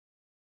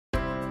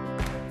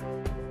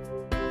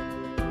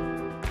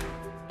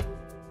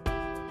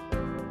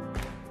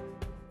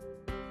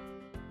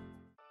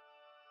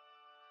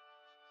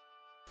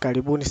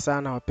Karibuni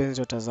sana wapenzi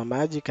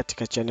watazamaji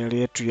katika chaneli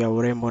yetu ya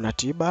Urembo na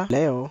Tiba.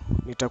 Leo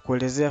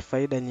nitakuelezea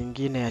faida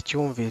nyingine ya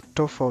chumvi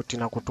tofauti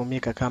na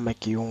kutumika kama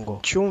kiungo.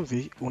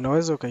 Chumvi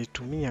unaweza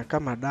ukaitumia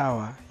kama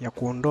dawa ya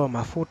kuondoa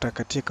mafuta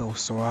katika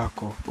uso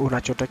wako.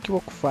 Unachotakiwa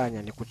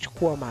kufanya ni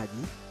kuchukua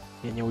maji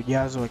yenye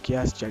ujazo wa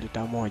kiasi cha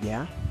lita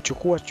 1.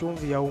 Chukua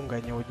chumvi ya unga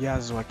yenye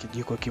ujazo wa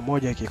kijiko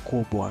kimoja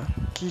kikubwa.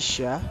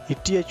 Kisha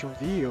itie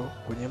chumvi hiyo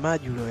kwenye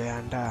maji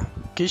uliyoyaandaa.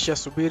 Kisha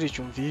subiri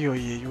chumvi hiyo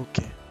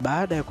iyeyuke.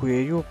 Baada ya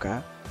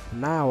kuyeyuka,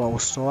 nawa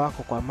uso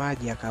wako kwa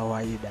maji ya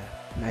kawaida.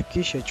 Na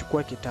kisha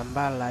chukua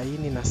kitambaa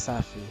laini na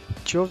safi.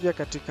 Chovya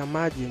katika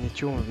maji yenye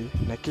chumvi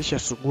na kisha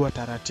sugua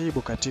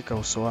taratibu katika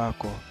uso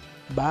wako.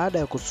 Baada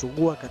ya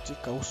kusugua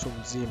katika uso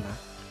mzima,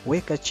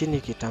 weka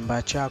chini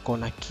kitambaa chako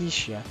na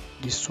kisha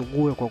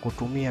jisugue kwa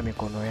kutumia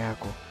mikono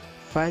yako.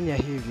 Fanya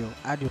hivyo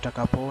hadi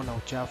utakapoona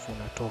uchafu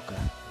unatoka.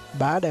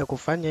 Baada ya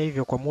kufanya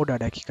hivyo kwa muda wa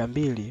dakika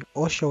 2,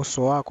 osha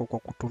uso wako kwa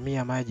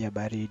kutumia maji ya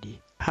baridi.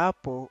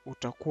 Hapo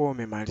utakuwa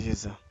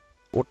umemaliza.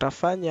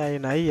 Utafanya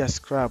aina hii ya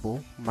scrub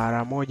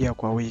mara 1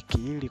 kwa wiki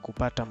ili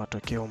kupata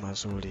matokeo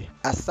mazuri.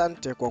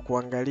 Asante kwa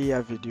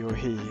kuangalia video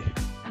hii.